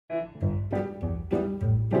Hi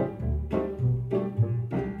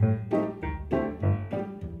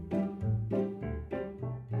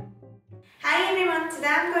everyone, today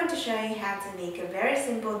I'm going to show you how to make a very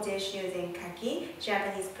simple dish using Kaki,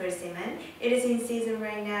 Japanese persimmon. It is in season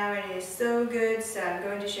right now and it is so good, so I'm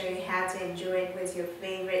going to show you how to enjoy it with your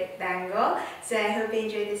favorite dango. So I hope you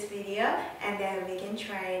enjoyed this video and I hope you can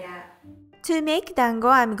try it out. To make dango,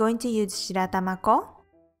 I'm going to use Shiratamako.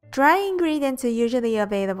 Dry ingredients are usually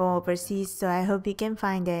available overseas, so I hope you can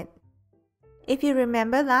find it. If you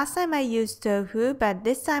remember, last time I used tofu, but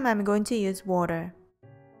this time I'm going to use water.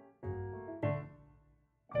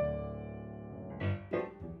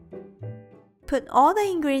 Put all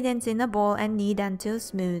the ingredients in a bowl and knead until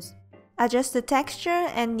smooth. Adjust the texture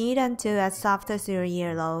and knead until as soft as your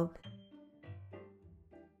earlobe.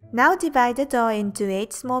 Now divide the dough into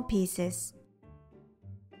 8 small pieces.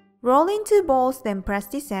 Roll into balls, then press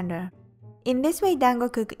the center. In this way, dango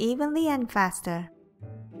cook evenly and faster.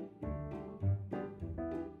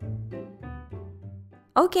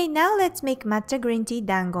 Okay, now let's make matcha green tea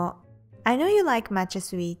dango. I know you like matcha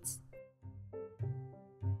sweets.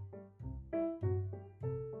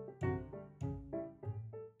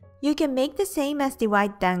 You can make the same as the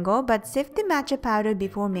white dango, but sift the matcha powder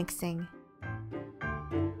before mixing.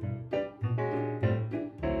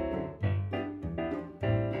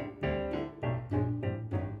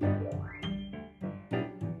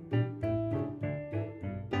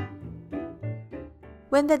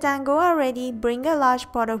 When the dango are ready, bring a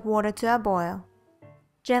large pot of water to a boil.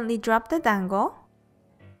 Gently drop the dango.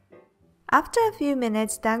 After a few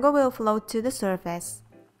minutes, dango will float to the surface.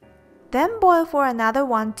 Then boil for another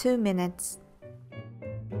 1-2 minutes.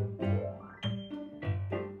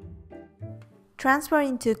 Transfer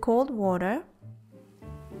into cold water.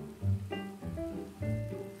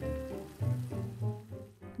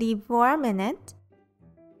 Leave for a minute.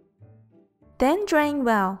 Then drain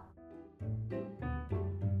well.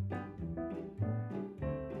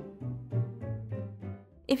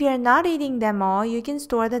 If you are not eating them all, you can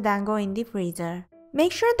store the dango in the freezer.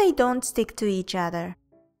 Make sure they don't stick to each other.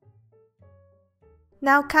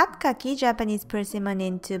 Now cut Kaki, Japanese persimmon,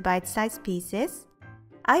 into bite-sized pieces.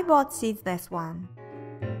 I bought seedless one.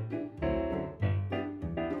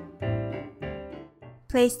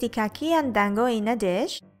 Place the Kaki and dango in a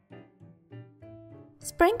dish.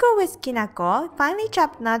 Sprinkle with Kinako. Finely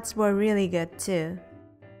chopped nuts were really good too.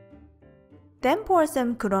 Then pour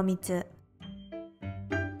some Kuromitsu.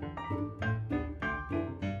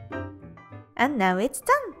 And now it's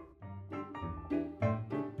done!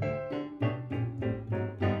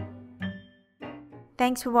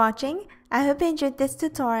 Thanks for watching. I hope you enjoyed this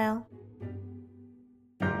tutorial.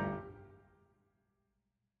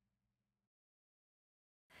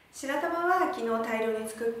 Shiratama は昨日大量に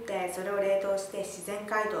作ってそれを冷凍して自然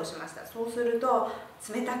解凍しました。そうすると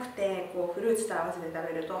冷たくてフルーツと合わせて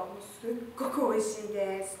食べるとすっごく美味しい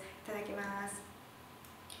です。いただきます。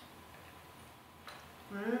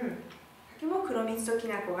柿も黒蜜とき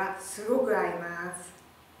な粉がすごく合います。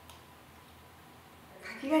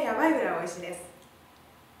柿がやばいぐらい美味しいです。